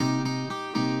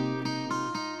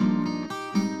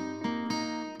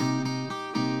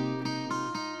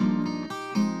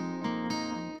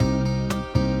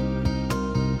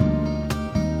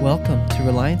Welcome to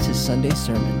Reliance's Sunday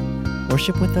Sermon.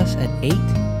 Worship with us at 8,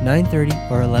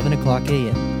 9:30, or 11 o'clock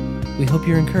a.m. We hope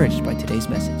you're encouraged by today's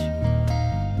message.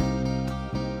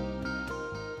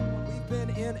 We've been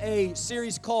in a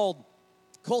series called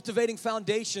Cultivating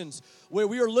Foundations, where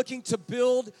we are looking to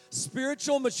build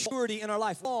spiritual maturity in our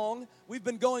life. We've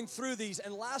been going through these,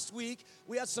 and last week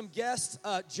we had some guests.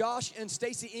 Josh and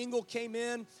Stacy Engel came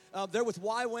in. They're with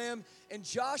YWAM, and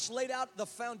Josh laid out the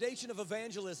foundation of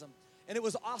evangelism. And it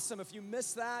was awesome. If you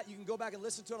missed that, you can go back and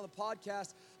listen to it on the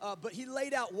podcast. But he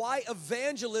laid out why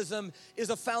evangelism is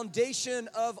a foundation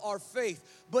of our faith.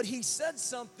 But he said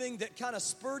something that kind of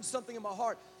spurred something in my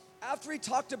heart. After he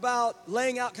talked about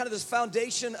laying out kind of this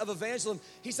foundation of evangelism,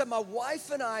 he said, my wife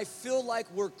and I feel like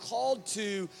we're called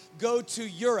to go to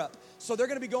Europe. So they're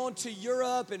going to be going to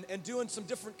Europe and doing some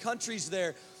different countries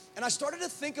there. And I started to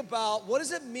think about, what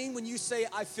does it mean when you say,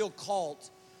 I feel called?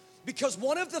 Because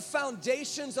one of the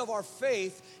foundations of our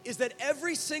faith is that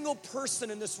every single person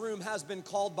in this room has been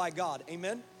called by God.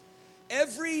 Amen?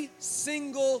 Every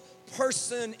single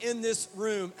person in this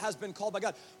room has been called by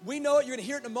God. We know it. You're going to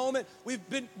hear it in a moment. We've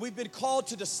been called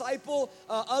to disciple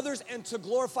others and to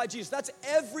glorify Jesus. That's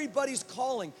everybody's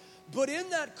calling. But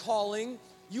in that calling,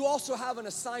 you also have an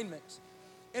assignment.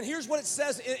 And here's what it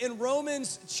says in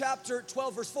Romans chapter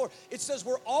 12, verse 4. It says,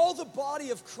 we're all the body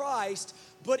of Christ,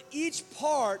 but each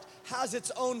part has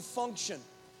its own function.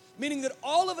 Meaning that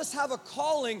all of us have a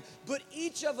calling, but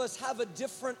each of us have a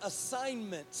different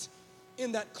assignment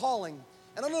in that calling.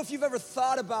 And I don't know if you've ever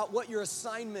thought about what your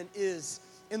assignment is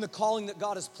in the calling that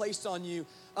God has placed on you,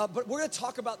 but we're going to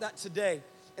talk about that today.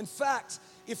 In fact,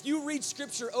 if you read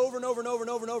scripture over and over and over and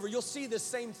over and over, you'll see this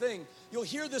same thing. You'll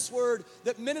hear this word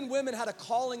that men and women had a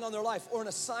calling on their life or an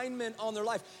assignment on their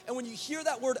life. And when you hear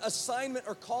that word assignment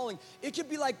or calling, it could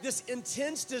be like this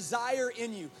intense desire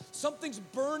in you. Something's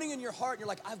burning in your heart and you're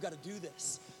like, I've got to do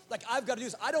this. Like, I've got to do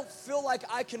this. I don't feel like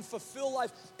I can fulfill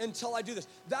life until I do this.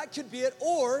 That could be it.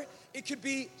 Or it could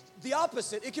be the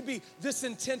opposite. It could be this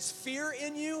intense fear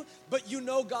in you, but you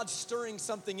know God's stirring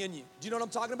something in you. Do you know what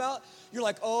I'm talking about? You're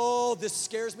like, oh, this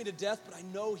scares me to death, but I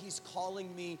know he's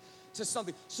calling me to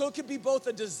something. So it could be both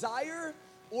a desire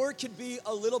or it could be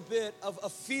a little bit of a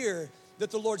fear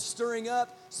that the Lord's stirring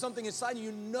up something inside you.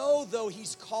 You know, though,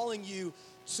 he's calling you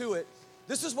to it.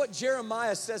 This is what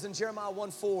Jeremiah says in Jeremiah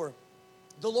 1:4.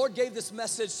 The Lord gave this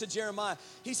message to Jeremiah.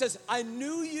 He says, I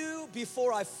knew you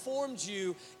before I formed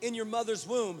you in your mother's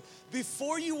womb.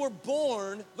 Before you were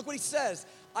born, look what he says,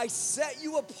 I set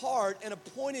you apart and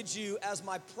appointed you as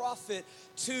my prophet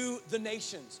to the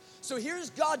nations. So here's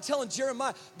God telling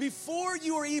Jeremiah, before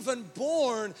you were even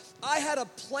born, I had a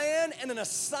plan and an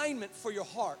assignment for your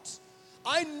heart.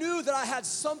 I knew that I had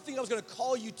something I was going to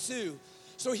call you to.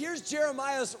 So here's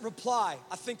Jeremiah's reply.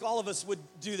 I think all of us would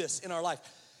do this in our life.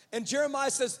 And Jeremiah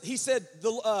says, he said,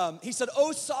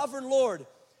 "O sovereign Lord,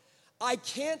 I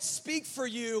can't speak for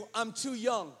you, I'm too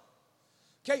young."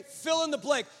 Okay, fill in the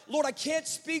blank. Lord, I can't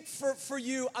speak for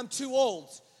you, I'm too old.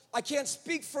 I can't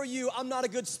speak for you, I'm not a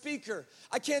good speaker.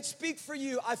 I can't speak for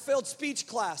you, I failed speech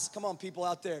class. Come on, people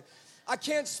out there. I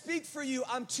can't speak for you,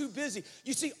 I'm too busy.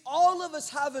 You see, all of us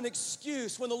have an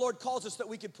excuse when the Lord calls us that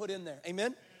we could put in there.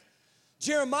 Amen?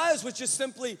 Jeremiah's was just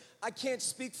simply, I can't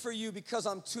speak for you because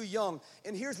I'm too young.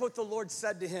 And here's what the Lord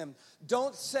said to him.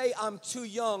 Don't say I'm too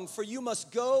young, for you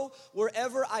must go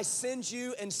wherever I send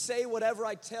you and say whatever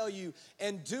I tell you.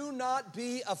 And do not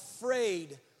be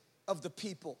afraid of the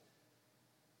people.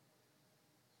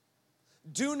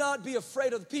 Do not be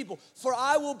afraid of the people, for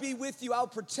I will be with you. I'll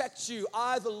protect you.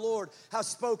 I, the Lord, have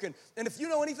spoken. And if you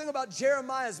know anything about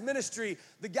Jeremiah's ministry,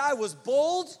 the guy was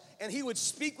bold and he would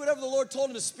speak whatever the Lord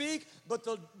told him to speak, but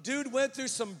the dude went through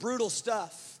some brutal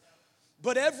stuff.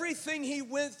 But everything he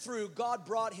went through, God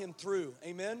brought him through.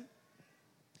 Amen?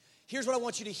 Here's what I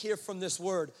want you to hear from this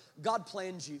word. God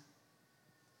planned you.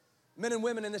 Men and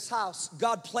women in this house,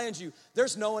 God planned you.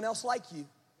 There's no one else like you.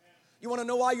 You want to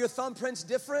know why your thumbprint's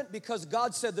different? Because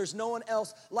God said there's no one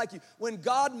else like you. When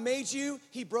God made you,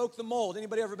 he broke the mold.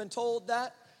 Anybody ever been told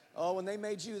that? Oh, when they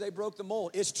made you, they broke the mold.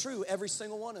 It's true, every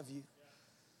single one of you.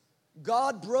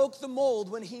 God broke the mold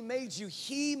when he made you.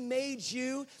 He made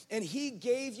you and he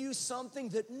gave you something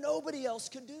that nobody else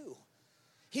could do.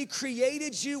 He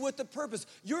created you with a purpose.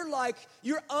 You're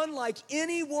unlike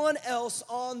anyone else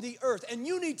on the earth. And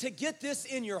you need to get this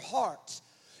in your heart.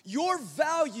 Your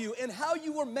value and how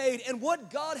you were made and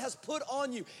what God has put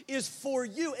on you is for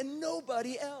you and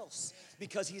nobody else.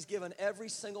 Because he's given every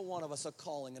single one of us a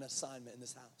calling and assignment in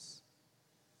this house.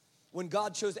 When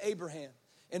God chose Abraham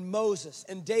and Moses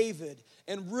and David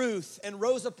and Ruth and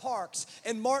Rosa Parks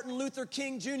and Martin Luther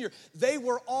King Jr. They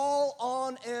were all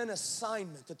on an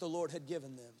assignment that the Lord had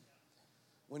given them.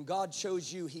 When God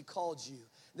chose you, he called you.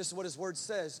 This is what his word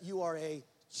says. You are a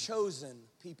chosen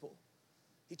people.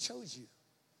 He chose you.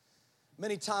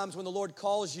 Many times when the Lord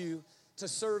calls you to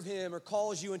serve him or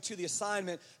calls you into the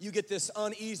assignment, you get this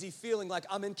uneasy feeling like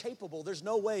I'm incapable. There's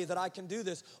no way that I can do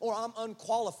this, or I'm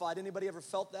unqualified. Anybody ever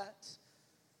felt that?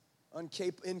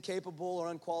 Incapable or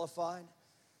unqualified?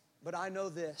 But I know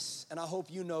this, and I hope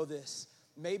you know this.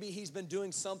 Maybe he's been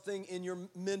doing something in your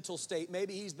mental state.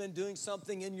 Maybe he's been doing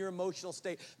something in your emotional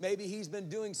state. Maybe he's been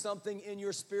doing something in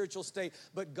your spiritual state.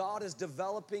 But God is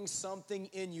developing something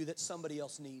in you that somebody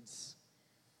else needs.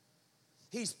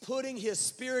 He's putting his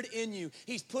spirit in you.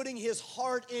 He's putting his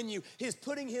heart in you. He's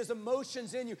putting his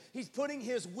emotions in you. He's putting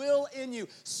his will in you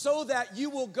so that you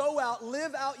will go out,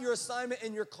 live out your assignment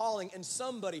and your calling, and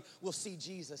somebody will see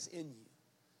Jesus in you.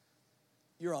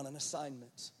 You're on an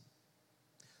assignment.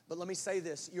 But let me say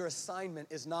this, your assignment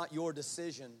is not your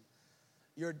decision.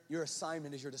 Your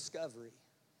assignment is your discovery.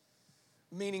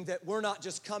 Meaning that we're not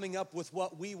just coming up with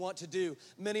what we want to do.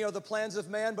 Many are the plans of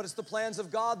man, but it's the plans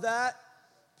of God that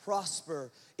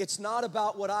prosper. It's not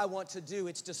about what I want to do.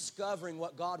 It's discovering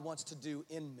what God wants to do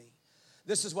in me.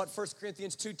 This is what 1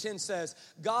 Corinthians 2:10 says.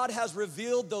 God has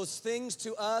revealed those things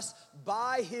to us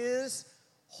by his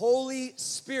Holy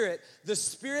Spirit. The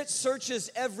Spirit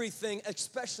searches everything,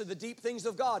 especially the deep things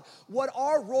of God. What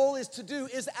our role is to do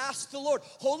is ask the Lord,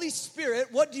 Holy Spirit,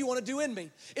 what do you want to do in me?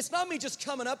 It's not me just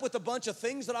coming up with a bunch of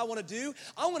things that I want to do.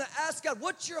 I want to ask God,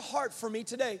 what's your heart for me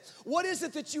today? What is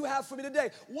it that you have for me today?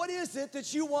 What is it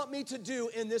that you want me to do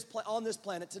on this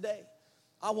planet today?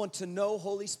 I want to know,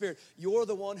 Holy Spirit. You're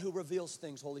the one who reveals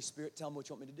things. Holy Spirit, tell me what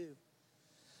you want me to do.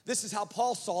 This is how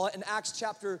Paul saw it in Acts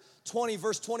chapter 20,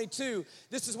 verse 22.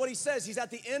 This is what he says. He's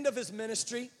at the end of his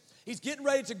ministry. He's getting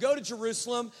ready to go to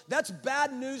Jerusalem. That's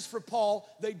bad news for Paul.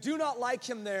 They do not like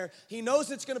him there. He knows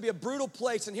it's going to be a brutal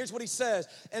place. And here's what he says.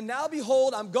 And now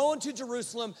behold, I'm going to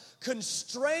Jerusalem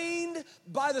constrained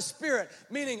by the Spirit.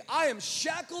 Meaning I am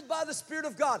shackled by the Spirit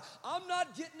of God. I'm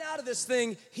not getting out of this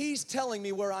thing. He's telling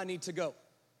me where I need to go.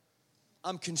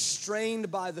 I'm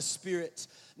constrained by the Spirit,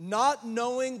 not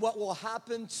knowing what will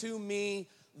happen to me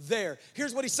there.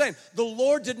 Here's what he's saying. The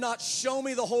Lord did not show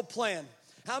me the whole plan.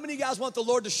 How many of you guys want the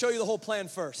Lord to show you the whole plan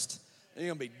first? You're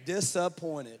going to be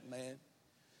disappointed, man.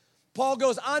 Paul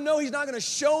goes, I know he's not going to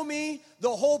show me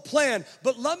the whole plan,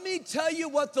 but let me tell you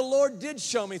what the Lord did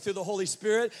show me through the Holy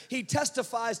Spirit. He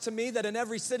testifies to me that in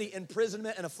every city,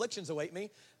 imprisonment and afflictions await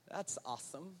me. That's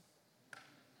awesome.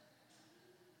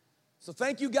 So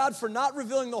thank you, God, for not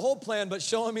revealing the whole plan, but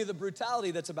showing me the brutality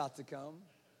that's about to come.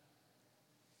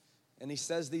 And he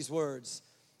says these words,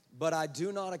 but I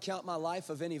do not account my life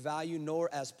of any value, nor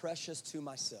as precious to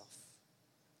myself,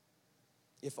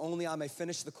 if only I may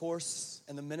finish the course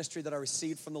and the ministry that I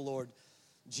received from the Lord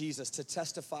Jesus to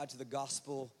testify to the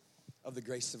gospel of the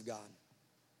grace of God.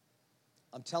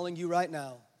 I'm telling you right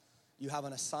now, you have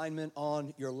an assignment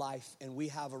on your life, and we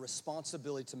have a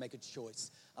responsibility to make a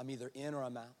choice. I'm either in or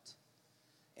I'm out.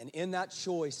 And in that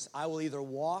choice, I will either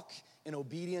walk in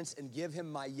obedience and give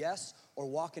him my yes, or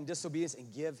walk in disobedience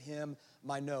and give him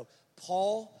my no.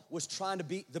 Paul was trying to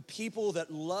be, the people that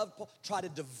loved Paul, try to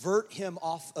divert him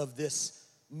off of this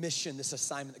mission, this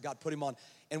assignment that God put him on.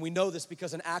 And we know this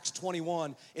because in Acts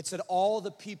 21, it said all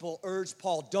the people urged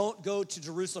Paul, don't go to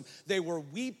Jerusalem. They were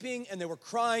weeping and they were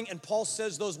crying, and Paul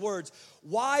says those words,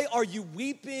 why are you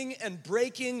weeping and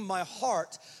breaking my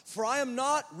heart? For I am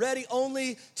not ready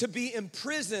only to be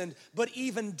imprisoned, but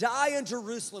even die in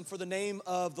Jerusalem for the name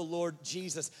of the Lord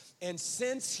Jesus. And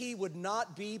since he would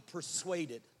not be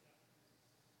persuaded,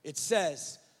 it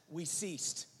says, we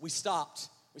ceased, we stopped.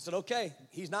 We said, okay,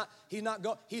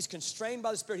 he's constrained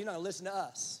by the Spirit. He's not going to listen to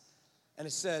us. And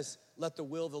it says, let the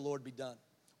will of the Lord be done.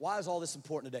 Why is all this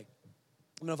important today?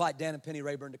 I'm going to invite Dan and Penny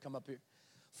Rayburn to come up here.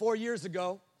 4 years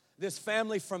ago, this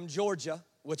family from Georgia,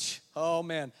 which, oh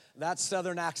man, that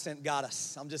southern accent got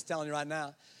us. I'm just telling you right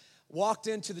now. Walked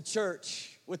into the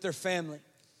church with their family,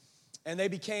 and they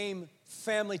became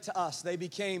family to us. They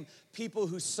became people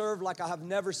who served like I have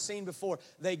never seen before.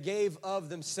 They gave of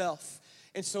themselves.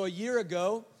 And so a year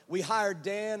ago, we hired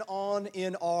Dan on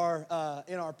in our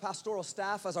pastoral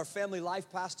staff as our family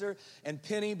life pastor, and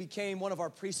Penny became one of our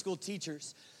preschool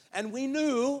teachers. And we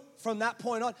knew from that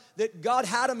point on that God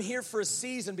had them here for a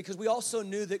season, because we also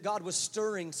knew that God was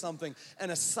stirring something, an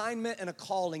assignment and a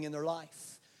calling in their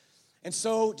life. And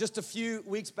so just a few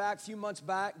months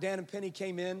back, Dan and Penny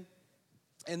came in,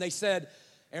 and they said,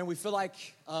 and we feel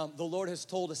like the Lord has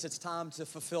told us it's time to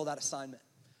fulfill that assignment.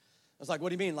 was like, what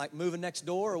do you mean, like moving next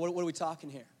door, or what are we talking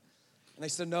here? And they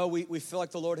said, no, we feel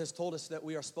like the Lord has told us that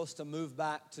we are supposed to move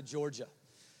back to Georgia.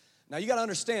 Now, you got to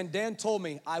understand, Dan told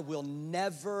me, I will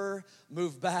never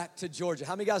move back to Georgia.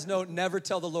 How many guys know never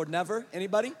tell the Lord never?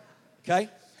 Anybody? Okay.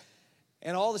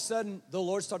 And all of a sudden, the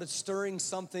Lord started stirring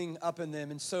something up in them.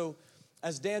 And so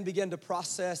as Dan began to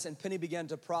process and Penny began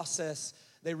to process,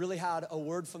 they really had a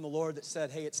word from the Lord that said,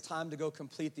 hey, it's time to go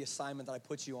complete the assignment that I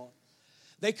put you on.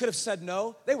 They could have said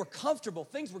no. They were comfortable.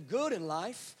 Things were good in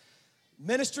life.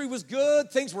 Ministry was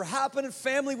good, things were happening,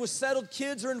 family was settled,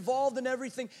 kids are involved in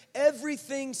everything.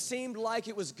 Everything seemed like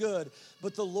it was good,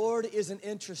 but the Lord isn't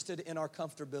interested in our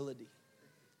comfortability.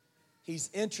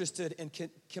 He's interested in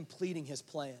completing His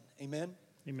plan. Amen?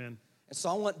 Amen. And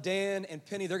so I want Dan and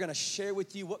Penny, they're going to share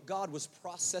with you what God was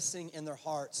processing in their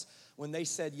hearts when they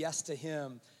said yes to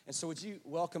Him. And so would you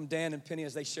welcome Dan and Penny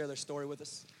as they share their story with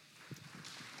us?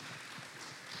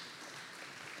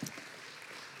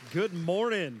 Good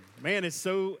morning. Man, it's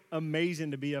so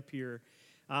amazing to be up here.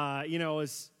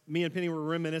 As me and Penny were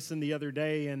reminiscing the other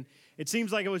day, and it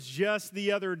seems like it was just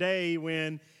the other day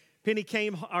when Penny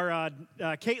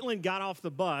Caitlin got off the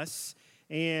bus,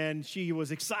 and she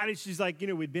was excited. She's like,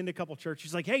 we'd been to a couple churches.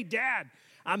 She's like, hey, Dad,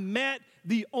 I met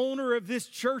the owner of this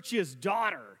church's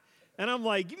daughter. And I'm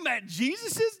like, you met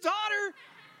Jesus' daughter?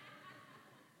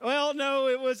 Well, no,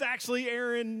 it was actually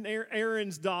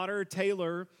Aaron's daughter,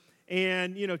 Taylor.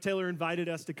 And, Taylor invited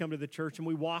us to come to the church, and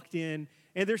we walked in,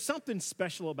 and there's something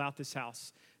special about this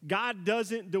house. God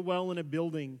doesn't dwell in a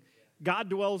building. God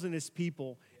dwells in His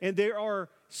people. And there are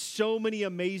so many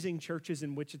amazing churches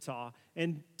in Wichita.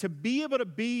 And to be able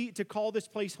to call this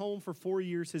place home for 4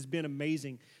 years has been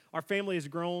amazing. Our family has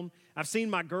grown. I've seen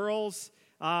my girls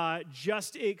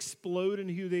just explode in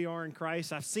who they are in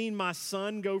Christ. I've seen my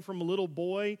son go from a little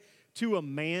boy to a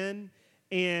man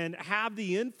and have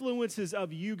the influences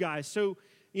of you guys. So,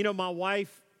 my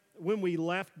wife, when we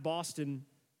left Boston,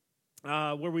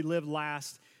 where we lived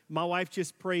last, my wife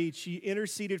just prayed. She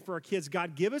interceded for our kids.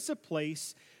 God, give us a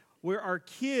place where our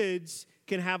kids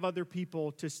can have other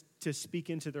people to speak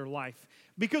into their life.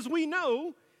 Because we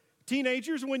know,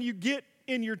 teenagers, when you get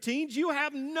in your teens, you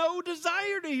have no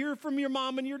desire to hear from your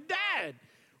mom and your dad,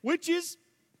 which is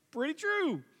pretty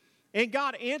true. And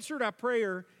God answered our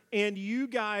prayer. And you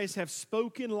guys have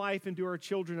spoken life into our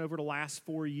children over the last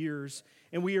 4 years,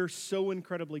 and we are so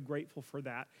incredibly grateful for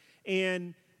that.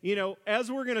 And, as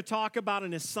we're going to talk about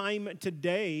an assignment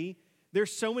today,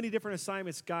 there's so many different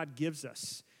assignments God gives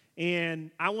us.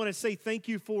 And I want to say thank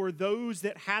you for those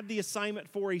that had the assignment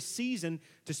for a season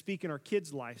to speak in our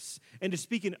kids' lives and to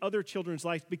speak in other children's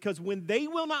lives, because when they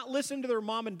will not listen to their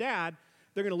mom and dad,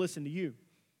 they're going to listen to you.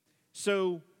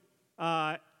 So,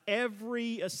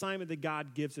 every assignment that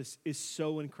God gives us is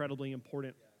so incredibly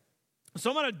important.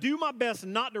 So I'm going to do my best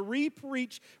not to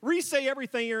re-say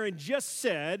everything Aaron just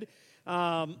said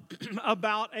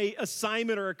about a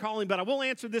assignment or a calling, but I will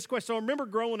answer this question. So I remember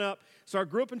growing up, I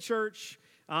grew up in church.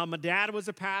 My dad was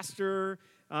a pastor,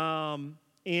 and,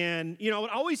 I would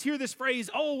always hear this phrase,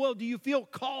 oh, well, do you feel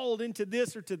called into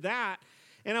this or to that?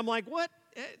 And I'm like, what?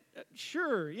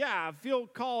 Sure, yeah, I feel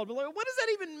called. But what does that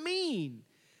even mean?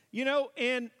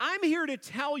 And I'm here to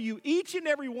tell you, each and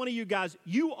every one of you guys,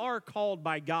 you are called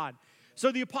by God.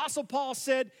 So the Apostle Paul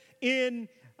said in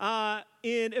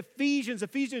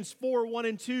Ephesians 4, 1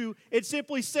 and 2, it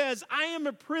simply says, I am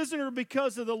a prisoner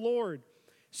because of the Lord.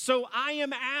 So I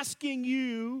am asking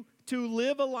you to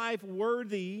live a life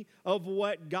worthy of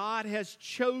what God has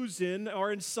chosen,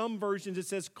 or in some versions it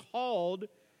says called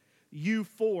you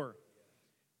for.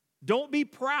 Don't be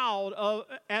proud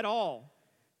at all.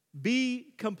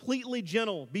 Be completely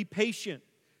gentle. Be patient.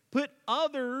 Put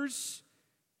up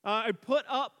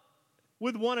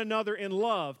with one another in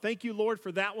love. Thank you, Lord,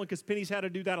 for that one, because Penny's had to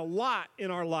do that a lot in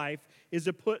our life, is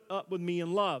to put up with me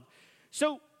in love.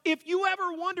 So if you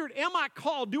ever wondered, am I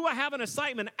called? Do I have an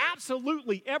assignment?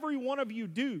 Absolutely, every one of you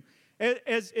do.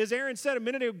 As Aaron said a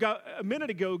minute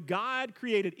ago, God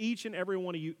created each and every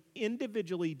one of you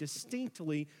individually,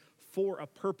 distinctly, for a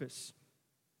purpose.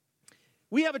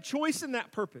 We have a choice in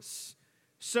that purpose.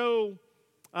 So,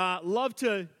 love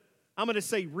to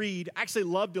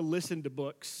listen to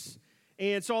books.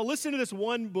 And so I'll listen to this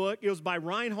one book. It was by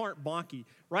Reinhard Bonnke.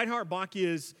 Reinhard Bonnke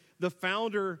is the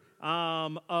founder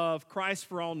of Christ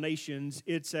for All Nations.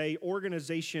 It's an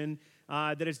organization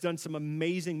that has done some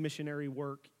amazing missionary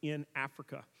work in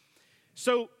Africa.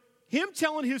 So him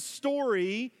telling his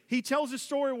story, he tells a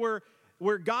story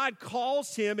where God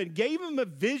calls him and gave him a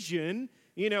vision.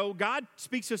 God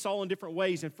speaks to us all in different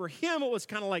ways. And for him, it was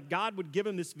kind of like God would give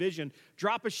him this vision,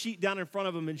 drop a sheet down in front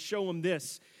of him and show him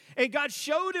this. And God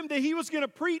showed him that he was going to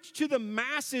preach to the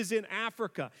masses in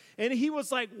Africa. And he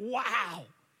was like, wow.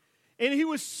 And he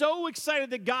was so excited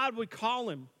that God would call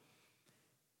him.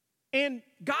 And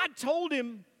God told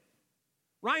him,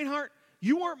 Reinhard,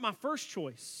 you weren't my first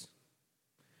choice.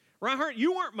 Reinhard,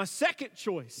 you weren't my second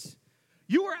choice.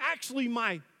 You were actually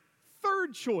my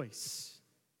third choice.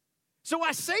 So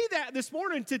I say that this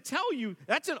morning to tell you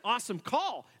that's an awesome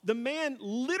call. The man,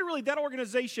 literally, that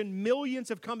organization, millions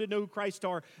have come to know who Christ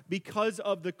are because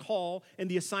of the call and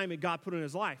the assignment God put in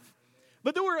his life.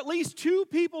 But there were at least 2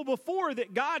 people before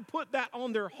that God put that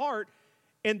on their heart,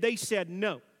 and they said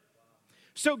no.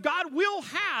 So God will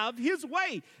have his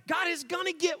way. God is going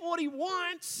to get what he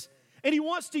wants, and he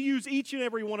wants to use each and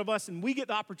every one of us, and we get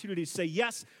the opportunity to say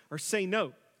yes or say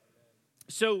no.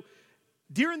 So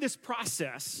during this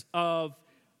process of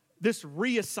this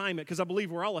reassignment, because I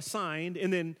believe we're all assigned,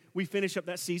 and then we finish up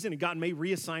that season, and God may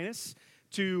reassign us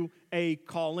to a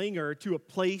calling or to a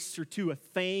place or to a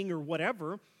thing or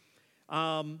whatever,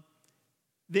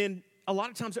 then a lot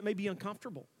of times it may be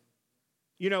uncomfortable.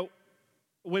 You know,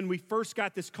 when we first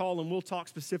got this call, and we'll talk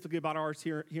specifically about ours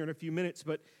here in a few minutes,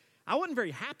 but I wasn't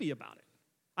very happy about it.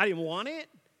 I didn't want it.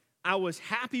 I was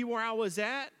happy where I was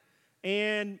at,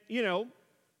 and, you know,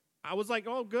 I was like,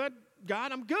 oh, good,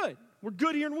 God, I'm good. We're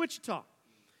good here in Wichita.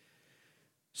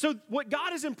 So what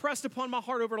God has impressed upon my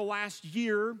heart over the last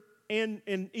year and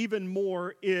even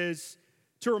more is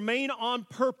to remain on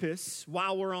purpose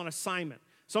while we're on assignment.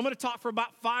 So I'm going to talk for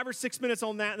about 5 or 6 minutes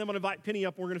on that, and then I'm going to invite Penny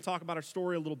up, and we're going to talk about our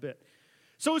story a little bit.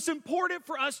 So it's important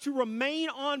for us to remain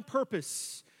on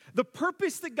purpose. The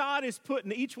purpose that God has put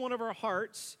in each one of our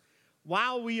hearts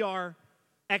while we are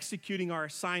executing our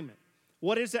assignment.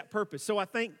 What is that purpose? So I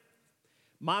think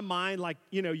my mind, like,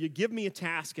 you know, you give me a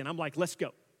task, and I'm like, let's go.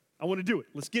 I want to do it.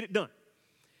 Let's get it done.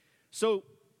 So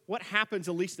what happens,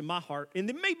 at least in my heart, and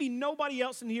there may be nobody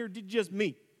else in here, just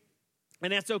me,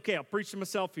 and that's okay. I'll preach to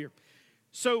myself here.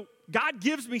 So God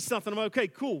gives me something. I'm like, okay,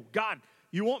 cool. God,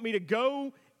 you want me to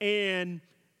go and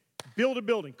build a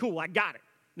building. Cool, I got it.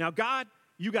 Now, God,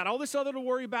 you got all this other to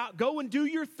worry about. Go and do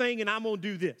your thing, and I'm going to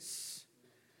do this.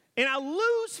 And I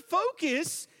lose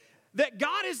focus that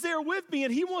God is there with me,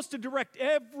 and he wants to direct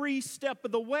every step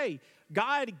of the way.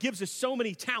 God gives us so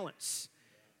many talents.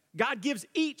 God gives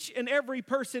each and every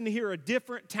person here a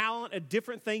different talent, a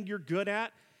different thing you're good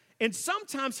at. And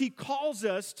sometimes he calls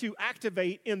us to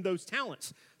activate in those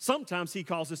talents. Sometimes he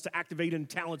calls us to activate in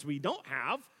talents we don't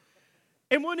have.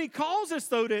 And when he calls us,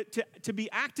 though, to be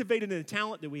activated in the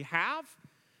talent that we have,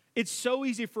 it's so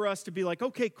easy for us to be like,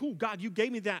 okay, cool, God, you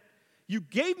gave me that. You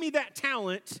gave me that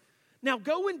talent. Now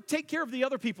go and take care of the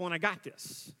other people, and I got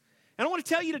this. And I want to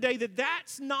tell you today that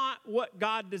that's not what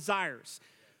God desires.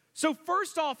 So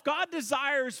first off, God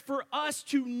desires for us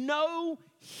to know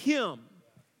him.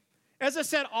 As I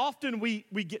said, often we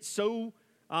get so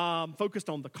focused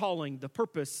on the calling, the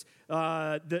purpose,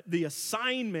 the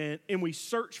assignment, and we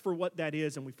search for what that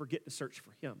is, and we forget to search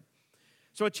for him.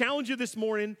 So I challenge you this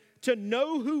morning to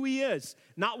know who he is,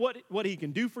 not what he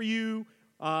can do for you,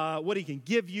 what he can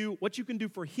give you, what you can do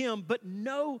for him, but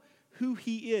know who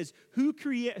he is, who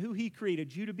he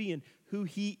created you to be, and who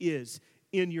he is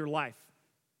in your life.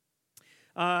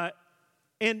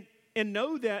 And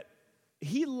know that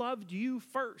he loved you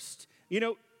first. You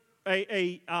know,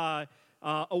 a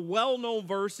well-known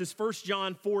verse is 1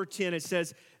 John 4:10. It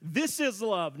says, "This is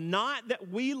love, not that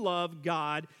we love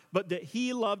God, but that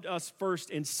he loved us first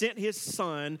and sent his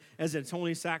son as an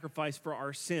atoning sacrifice for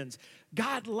our sins."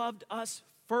 God loved us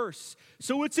first.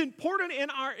 So it's important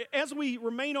as we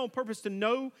remain on purpose to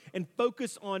know and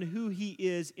focus on who he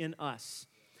is in us.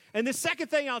 And the second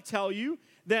thing I'll tell you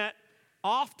that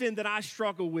often that I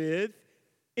struggle with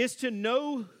is to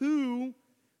know who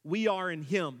we are in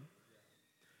him.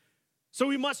 So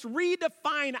we must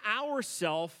redefine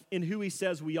ourselves in who he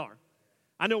says we are.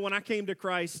 I know when I came to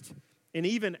Christ, and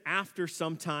even after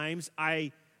sometimes,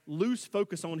 I lose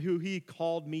focus on who he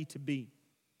called me to be.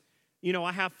 You know,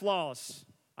 I have flaws.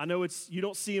 I know you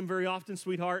don't see them very often,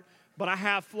 sweetheart, but I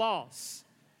have flaws.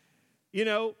 You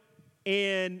know,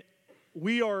 and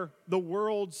we are the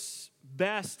world's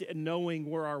best at knowing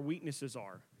where our weaknesses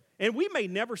are. And we may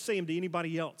never say them to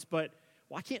anybody else, but,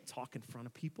 well, I can't talk in front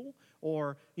of people,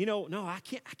 or, you know, no, I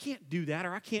can't do that,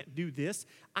 or I can't do this.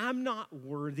 I'm not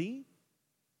worthy.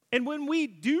 And when we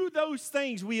do those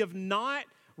things, we have not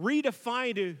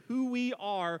redefined who we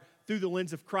are through the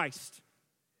lens of Christ.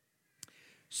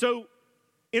 So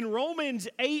in Romans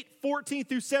 8:14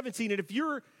 through 17, and if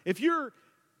you're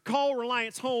call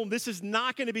Reliance home, this is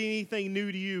not going to be anything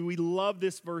new to you. We love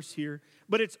this verse here,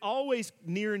 but it's always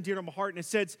near and dear to my heart. And it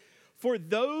says, For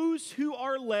those who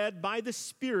are led by the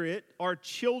Spirit are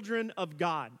children of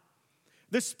God.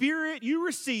 The Spirit you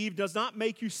receive does not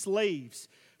make you slaves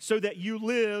so that you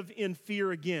live in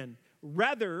fear again.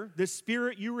 Rather, the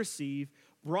Spirit you receive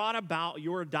brought about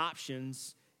your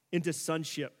adoptions into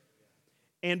sonship.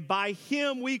 And by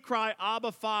him we cry,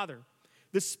 Abba, Father.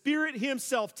 The Spirit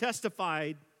himself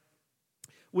testified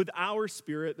with our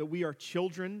spirit that we are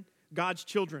children, God's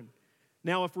children.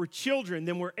 Now, if we're children,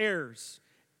 then we're heirs.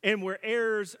 And we're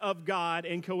heirs of God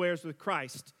and co-heirs with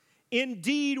Christ.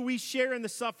 Indeed, we share in the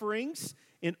sufferings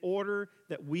in order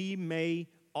that we may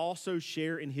also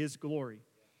share in his glory.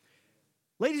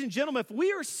 Ladies and gentlemen, if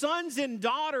we are sons and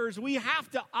daughters, we have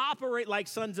to operate like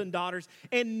sons and daughters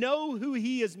and know who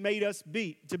he has made us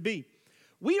to be.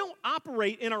 We don't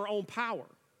operate in our own power.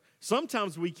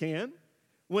 Sometimes we can.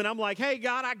 When I'm like, hey,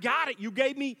 God, I got it. You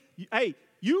gave me, hey,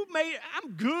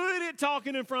 I'm good at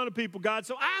talking in front of people, God,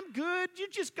 so I'm good. You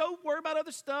just go worry about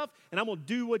other stuff, and I'm going to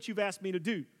do what you've asked me to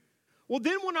do. Well,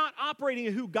 then we're not operating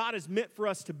in who God has meant for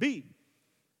us to be.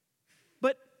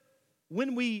 But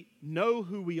when we know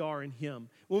who we are in him,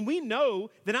 when we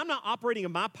know that I'm not operating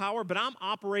in my power, but I'm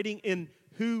operating in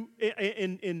through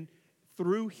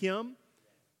him,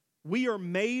 we are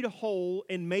made whole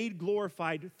and made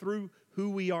glorified through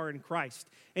who we are in Christ.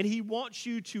 And he wants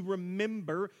you to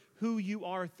remember who you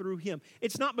are through him.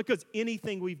 It's not because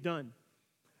anything we've done.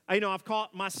 I've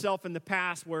caught myself in the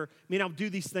past where, I'll do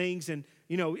these things and,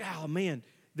 oh man,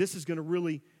 this is going to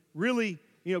really,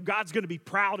 God's going to be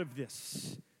proud of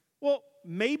this. Well,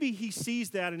 maybe he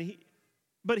sees that,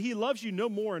 but he loves you no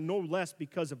more and no less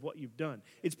because of what you've done.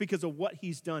 It's because of what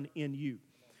he's done in you.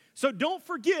 So don't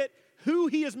forget who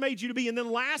he has made you to be. And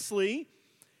then lastly,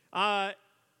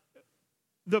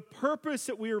 the purpose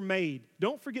that we were made.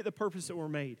 Don't forget the purpose that we're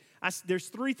made. There's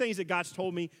three things that God's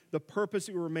told me, the purpose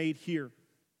that we were made here.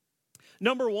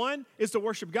 Number one is to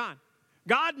worship God.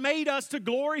 God made us to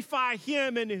glorify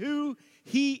him and who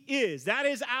he is. That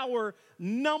is our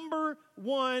number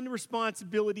one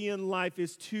responsibility in life,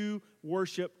 is to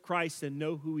worship Christ and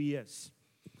know who he is.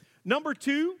 Number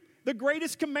two, the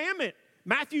greatest commandment.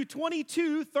 Matthew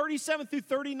 22, 37 through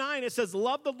 39, it says,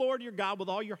 love the Lord your God with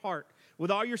all your heart,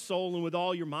 with all your soul, and with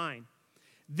all your mind.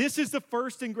 This is the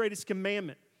first and greatest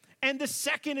commandment. And the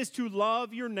second is to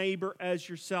love your neighbor as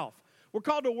yourself. We're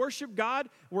called to worship God.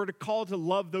 We're called to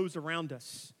love those around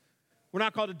us. We're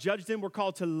not called to judge them. We're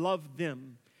called to love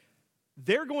them.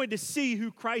 They're going to see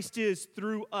who Christ is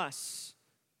through us.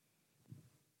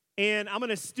 And I'm going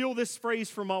to steal this phrase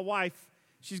from my wife.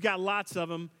 She's got lots of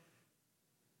them.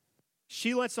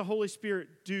 She lets the Holy Spirit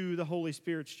do the Holy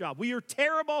Spirit's job. We are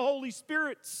terrible Holy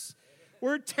Spirits.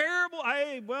 We're terrible.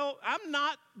 I'm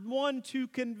not one to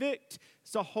convict.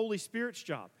 It's the Holy Spirit's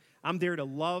job. I'm there to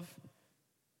love,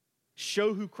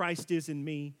 show who Christ is in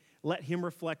me, let him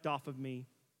reflect off of me,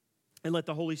 and let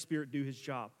the Holy Spirit do his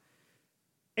job.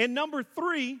 And number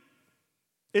three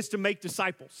is to make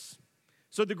disciples.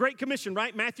 So the Great Commission,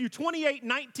 right? Matthew 28,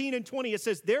 19 and 20, it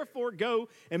says, therefore go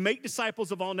and make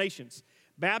disciples of all nations,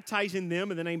 baptizing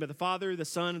them in the name of the Father, the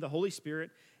Son, and the Holy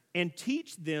Spirit, and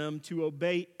teach them to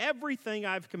obey everything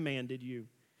I've commanded you.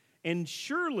 And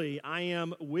surely I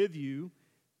am with you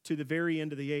to the very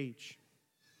end of the age.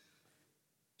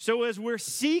 So as we're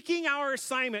seeking our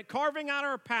assignment, carving out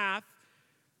our path,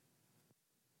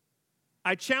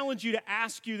 I challenge you to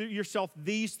ask yourself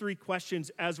these three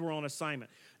questions as we're on assignment.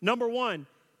 Number one,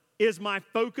 is my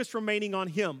focus remaining on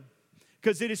him?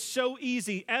 Because it is so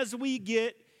easy as we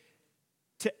get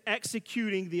to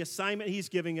executing the assignment he's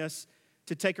giving us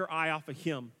to take our eye off of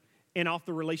him and off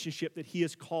the relationship that he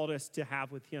has called us to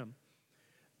have with him.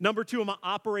 Number two, am I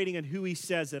operating in who he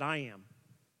says that I am?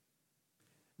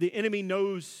 The enemy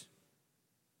knows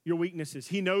your weaknesses.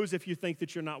 He knows if you think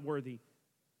that you're not worthy.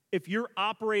 If you're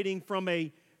operating from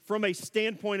a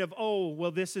standpoint of,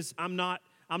 I'm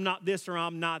not this or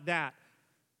I'm not that,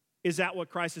 is that what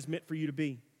Christ has meant for you to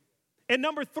be? And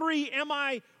number three, am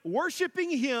I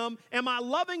worshiping him? Am I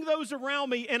loving those around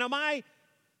me? And am I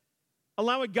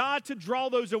allowing God to draw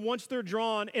those, and once they're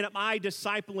drawn, and am I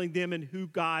discipling them in who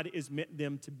God has meant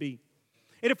them to be?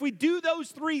 And if we do those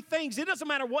three things, it doesn't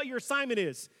matter what your assignment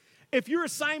is. If your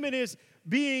assignment is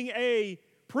being a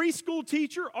preschool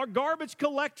teacher, a garbage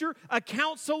collector, a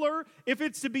counselor, if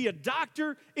it's to be a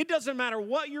doctor, it doesn't matter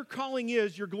what your calling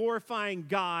is, you're glorifying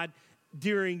God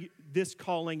during this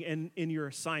calling and in your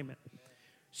assignment.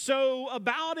 So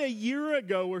about a year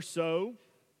ago or so,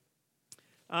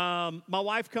 my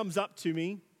wife comes up to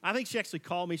me. I think she actually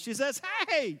called me. She says,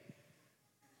 hey,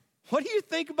 what do you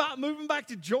think about moving back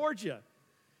to Georgia?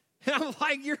 And I'm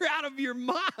like, you're out of your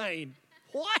mind.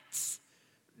 What?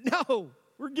 No,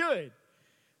 we're good.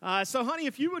 So, honey,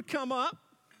 if you would come up.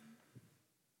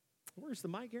 Where's the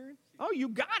mic, Aaron? Oh, you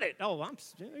got it. Oh,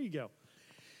 there you go.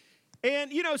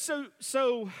 And,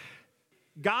 so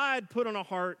God put on our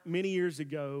heart many years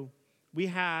ago, we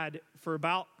had for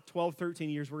about 12, 13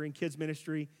 years, we're in kids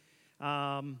ministry.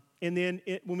 And then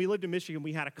when we lived in Michigan,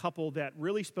 we had a couple that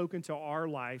really spoke into our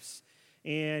lives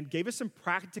and gave us some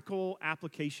practical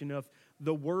application of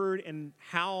the word and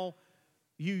how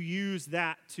you use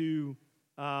that to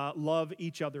love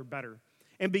each other better.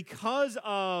 And because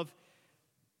of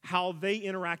how they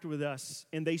interacted with us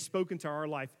and they spoke into our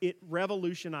life, it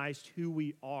revolutionized who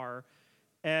we are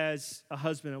as a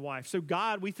husband and wife. So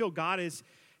we feel God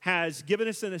has given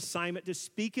us an assignment to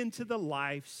speak into the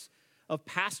lives of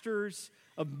pastors,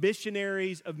 of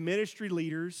missionaries, of ministry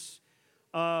leaders,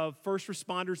 of first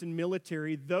responders and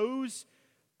military, those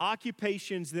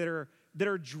occupations that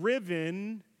are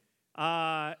driven,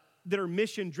 that are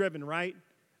mission driven, right?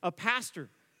 A pastor,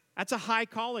 that's a high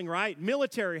calling, right?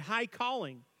 Military, high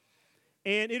calling.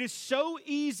 And it is so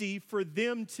easy for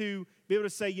them to be able to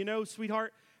say,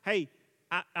 sweetheart, hey,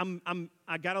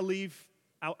 I got to leave.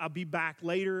 I'll be back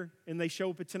later. And they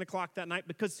show up at 10 o'clock that night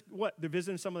because what? They're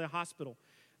visiting someone at the hospital.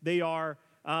 They are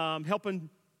helping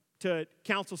to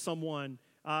counsel someone.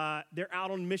 They're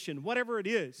out on mission, whatever it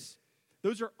is.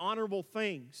 Those are honorable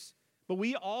things. But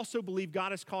we also believe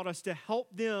God has called us to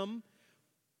help them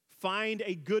find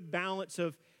a good balance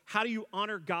of how do you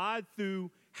honor God through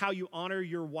how you honor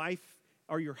your wife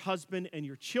or your husband and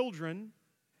your children,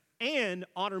 and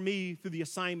honor me through the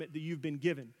assignment that you've been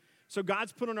given. So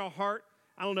God's put on our heart,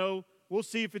 I don't know, we'll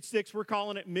see if it sticks. We're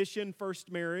calling it Mission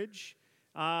First Marriage,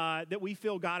 that we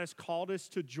feel God has called us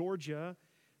to Georgia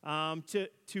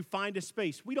to find a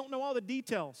space. We don't know all the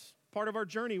details. Part of our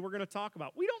journey we're going to talk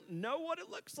about. We don't know what it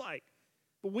looks like,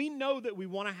 but we know that we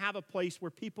want to have a place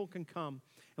where people can come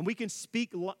and we can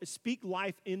speak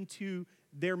life into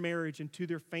their marriage and to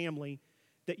their family,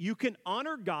 that you can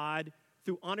honor God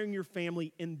through honoring your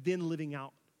family and then living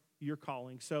out your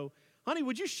calling. So, honey,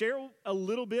 would you share a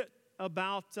little bit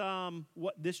about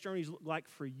what this journey's looked like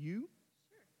for you?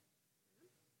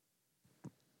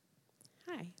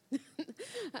 Hi.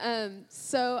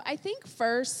 So I think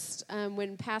first,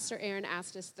 when Pastor Aaron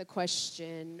asked us the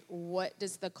question, what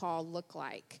does the call look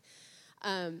like?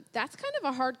 That's kind of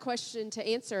a hard question to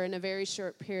answer in a very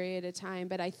short period of time,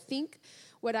 but I think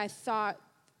what I thought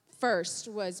first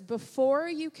was before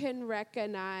you can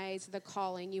recognize the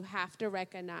calling, you have to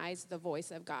recognize the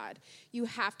voice of God. You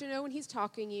have to know when he's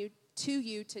talking to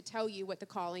you to tell you what the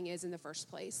calling is in the first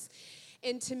place.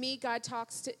 And to me, God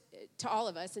talks to all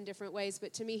of us in different ways,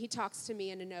 but to me, he talks to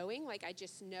me in a knowing, like I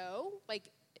just know, like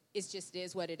it just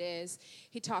is what it is.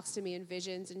 He talks to me in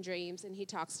visions and dreams, and he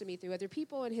talks to me through other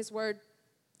people in his word.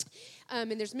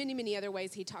 And there's many, many other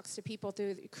ways he talks to people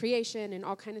through creation and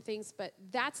all kind of things, but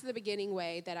that's the beginning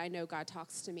way that I know God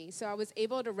talks to me. So I was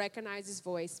able to recognize his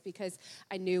voice because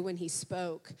I knew when he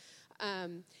spoke.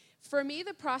 For me,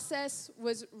 the process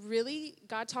was really,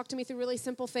 God talked to me through really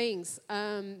simple things.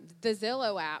 The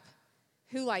Zillow app.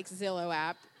 Who likes Zillow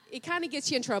app? It kind of gets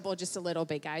you in trouble just a little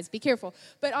bit, guys. Be careful.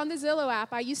 But on the Zillow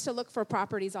app, I used to look for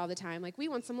properties all the time. Like, we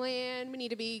want some land. We need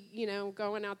to be,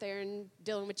 going out there and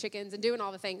dealing with chickens and doing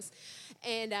all the things.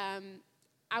 And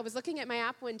I was looking at my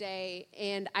app one day,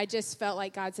 and I just felt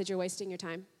like God said, you're wasting your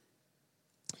time.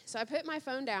 So I put my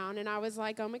phone down, and I was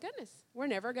like, oh, my goodness, we're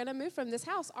never going to move from this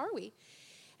house, are we?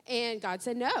 And God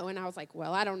said no. And I was like,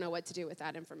 well, I don't know what to do with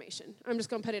that information. I'm just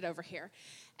going to put it over here.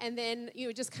 And then,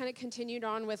 just kind of continued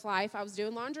on with life. I was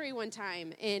doing laundry one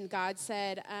time, and God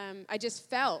said, I just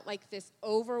felt like this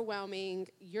overwhelming,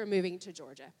 you're moving to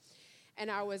Georgia.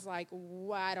 And I was like,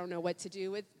 well, I don't know what to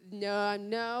do with,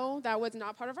 no, that was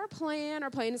not part of our plan. Our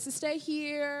plan is to stay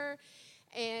here.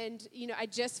 And, I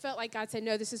just felt like God said,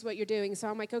 no, this is what you're doing. So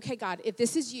I'm like, okay, God, if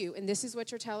this is you and this is what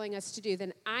you're telling us to do,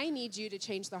 then I need you to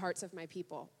change the hearts of my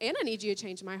people. And I need you to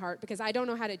change my heart because I don't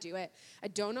know how to do it. I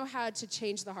don't know how to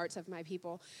change the hearts of my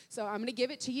people. So I'm going to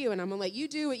give it to you, and I'm going to let you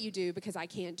do what you do because I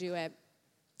can't do it.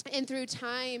 And through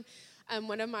time,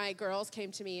 one of my girls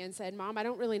came to me and said, Mom, I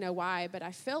don't really know why, but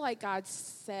I feel like God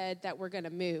said that we're going to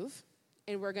move,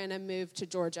 and we're going to move to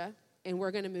Georgia. And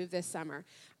we're going to move this summer.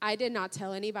 I did not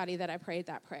tell anybody that I prayed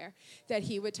that prayer, that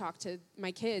he would talk to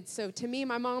my kids. So to me,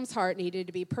 my mom's heart needed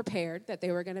to be prepared that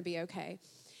they were going to be okay.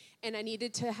 And I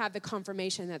needed to have the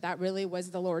confirmation that that really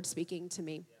was the Lord speaking to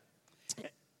me.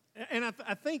 And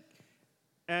I think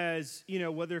as,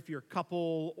 whether if you're a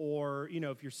couple or,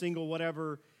 if you're single,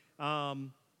 whatever,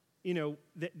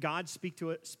 that God speaks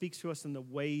to us in the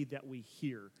way that we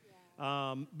hear.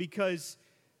 Yeah. Because,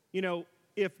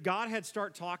 if God had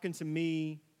started talking to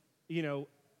me,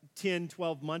 10,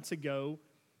 12 months ago,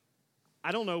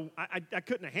 I don't know, I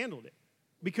couldn't have handled it.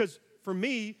 Because for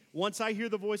me, once I hear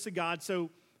the voice of God, so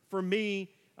for me,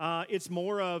 it's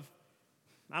more of,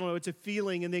 I don't know, it's a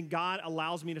feeling, and then God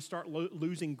allows me to start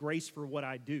losing grace for what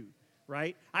I do,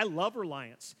 right? I love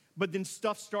Reliance, but then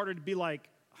stuff started to be like,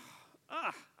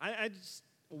 I just,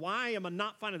 why am I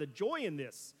not finding the joy in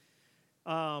this?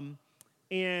 And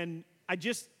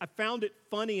I found it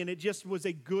funny, and it just was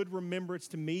a good remembrance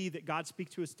to me that God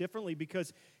speaks to us differently,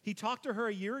 because he talked to her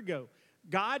a year ago.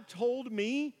 God told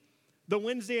me the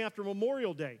Wednesday after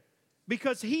Memorial Day,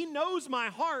 because he knows my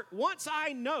heart. Once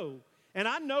I know, and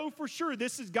I know for sure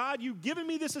this is God, you've given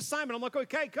me this assignment. I'm like,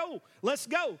 okay, cool, let's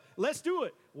go. Let's do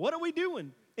it. What are we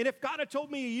doing? And if God had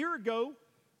told me a year ago,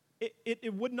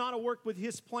 it would not have worked with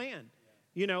his plan,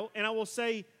 you know. And I will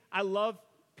say I love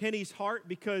Penny's heart,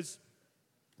 because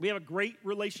we have a great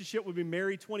relationship. We've been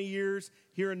married 20 years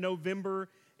here in November,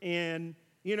 and,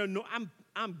 you know,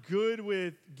 I'm good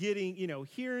with getting, you know,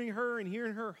 hearing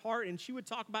her heart, and she would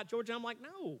talk about Georgia. I'm like,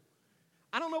 no,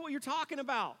 I don't know what you're talking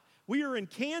about. We are in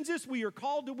Kansas. We are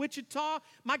called to Wichita.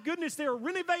 My goodness, they're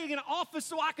renovating an office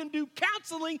so I can do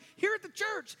counseling here at the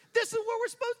church. This is where we're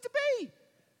supposed to be.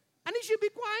 I need you to be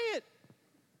quiet.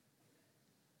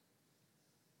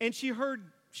 And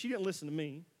she didn't listen to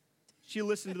me. She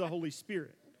listened to the Holy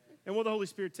Spirit. And what did the Holy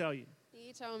Spirit tell you?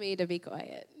 He told me to be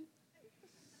quiet.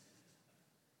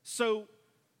 So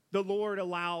the Lord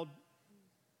allowed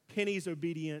Penny's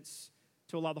obedience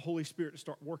to allow the Holy Spirit to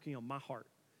start working on my heart.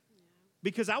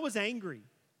 Because I was angry.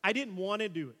 I didn't want to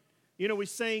do it. You know, we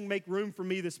sang Make Room for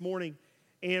Me this morning,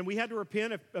 and we had to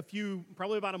repent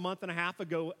probably about a month and a half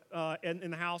ago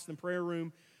in the house, in the prayer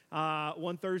room,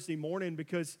 one Thursday morning,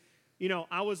 because, you know,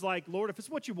 I was like, Lord, if it's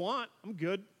what you want, I'm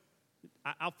good.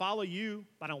 I'll follow you.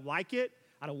 I don't like it.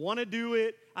 I don't want to do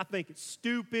it. I think it's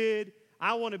stupid.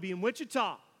 I want to be in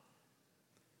Wichita.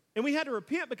 And we had to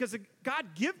repent, because God,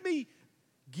 give me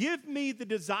the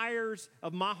desires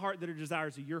of my heart that are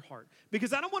desires of your heart.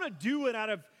 Because I don't want to do it out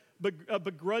of a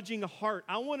begrudging heart.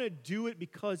 I want to do it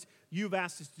because you've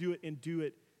asked us to do it, and do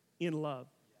it in love.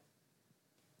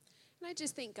 And I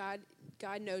just think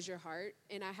God knows your heart,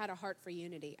 and I had a heart for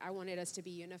unity. I wanted us to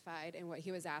be unified in what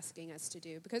he was asking us to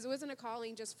do, because it wasn't a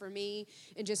calling just for me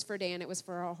and just for Dan. It was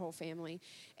for our whole family.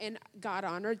 And God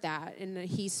honored that, and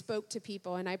he spoke to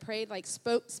people. And I prayed, like,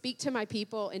 speak to my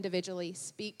people individually,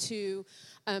 speak to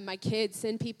my kids,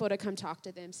 send people to come talk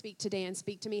to them, speak to Dan,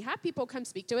 speak to me, have people come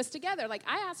speak to us together. Like,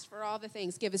 I asked for all the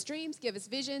things. Give us dreams, give us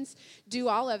visions, do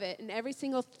all of it. And every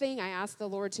single thing I asked the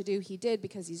Lord to do, he did,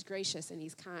 because he's gracious and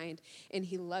he's kind and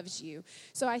he loves you.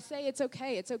 So I say it's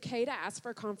okay. It's okay to ask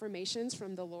for confirmations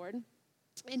from the Lord,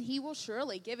 and he will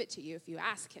surely give it to you if you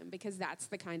ask him, because that's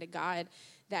the kind of God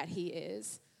that he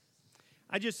is.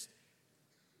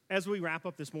 As we wrap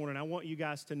up this morning, I want you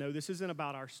guys to know this isn't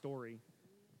about our story.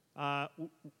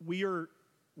 We are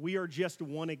just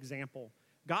one example.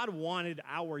 God wanted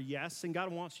our yes, and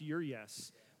God wants your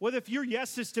yes. Whether if your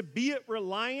yes is to be at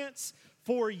Reliance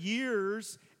for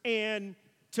years and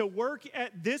to work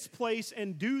at this place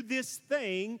and do this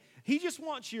thing, he just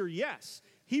wants your yes.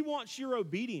 He wants your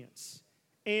obedience.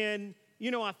 And,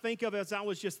 you know, I think of, as I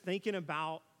was just thinking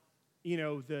about, you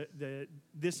know,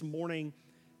 this morning,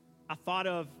 I thought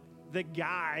of the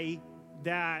guy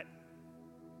that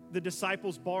the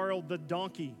disciples borrowed the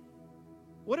donkey.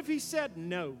 What if he said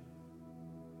no?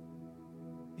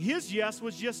 His yes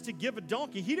was just to give a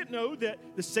donkey. He didn't know that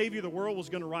the Savior of the world was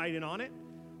going to ride in on it.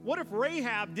 What if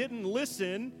Rahab didn't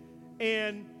listen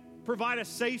and provide a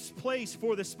safe place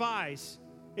for the spies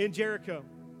in Jericho?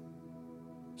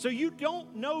 So you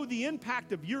don't know the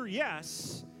impact of your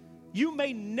yes. You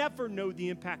may never know the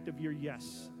impact of your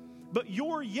yes. But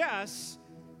your yes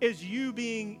is you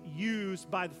being used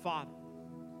by the Father.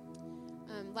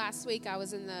 Last week I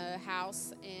was in the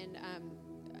house, and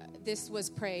this was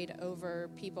prayed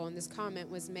over people, and this comment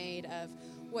was made of,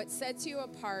 what sets you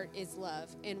apart is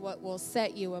love, and what will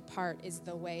set you apart is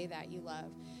the way that you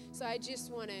love. So I just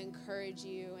want to encourage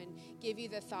you and give you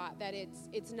the thought that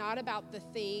it's not about the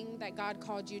thing that God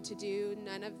called you to do.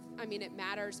 It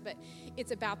matters, but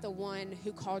it's about the one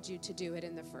who called you to do it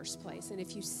in the first place. And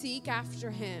if you seek after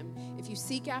him, if you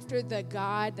seek after the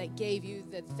God that gave you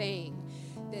the thing,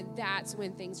 then that's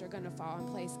when things are going to fall in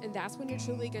place. And that's when you're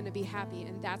truly going to be happy.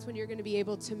 And that's when you're going to be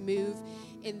able to move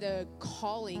in the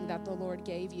calling that the Lord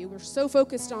gave you. We're so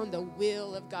focused on the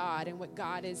will of God and what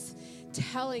God is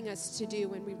telling us to do,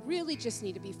 when we really just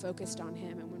need to be focused on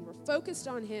him. And when we're focused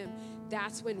on him,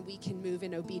 that's when we can move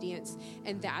in obedience.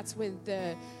 And that's when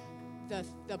the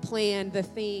plan, the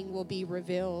thing will be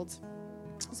revealed.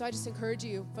 So I just encourage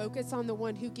you, focus on the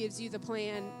one who gives you the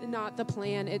plan, not the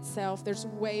plan itself. There's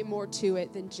way more to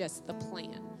it than just the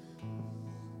plan.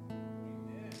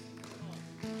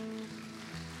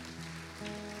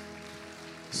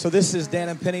 So this is Dan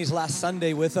and Penny's last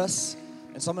Sunday with us.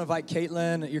 And so I'm going to invite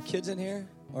Caitlin. Your kids in here?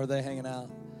 Or are they hanging out?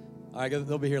 All right,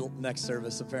 they'll be here next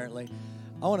service, apparently.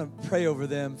 I want to pray over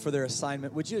them for their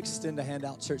assignment. Would you extend a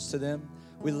handout, church, to them?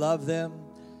 We love them.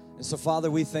 And so, Father,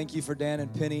 we thank you for Dan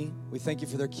and Penny. We thank you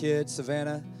for their kids,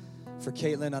 Savannah, for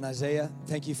Caitlin and Isaiah.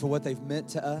 Thank you for what they've meant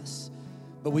to us.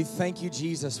 But we thank you,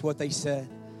 Jesus, what they said.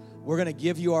 We're going to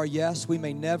give you our yes. We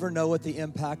may never know what the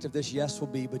impact of this yes will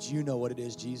be, but you know what it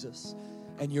is, Jesus.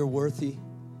 And you're worthy.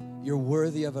 You're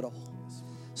worthy of it all.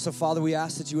 So, Father, we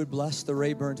ask that you would bless the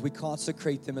Rayburns. We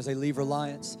consecrate them as they leave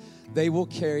Reliance. They will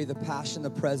carry the passion, the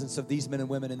presence of these men and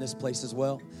women in this place as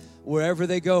well. Wherever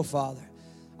they go, Father,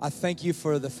 I thank you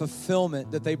for the fulfillment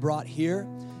that they brought here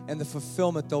and the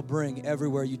fulfillment they'll bring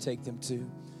everywhere you take them to.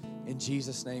 In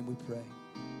Jesus' name we pray.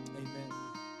 Amen.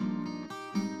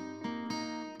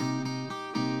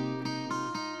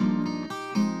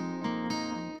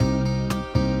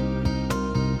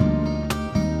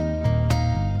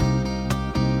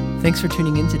 Thanks for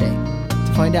tuning in today.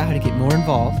 To find out how to get more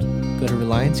involved, go to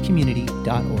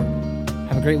RelianceCommunity.org.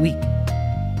 Have a great week.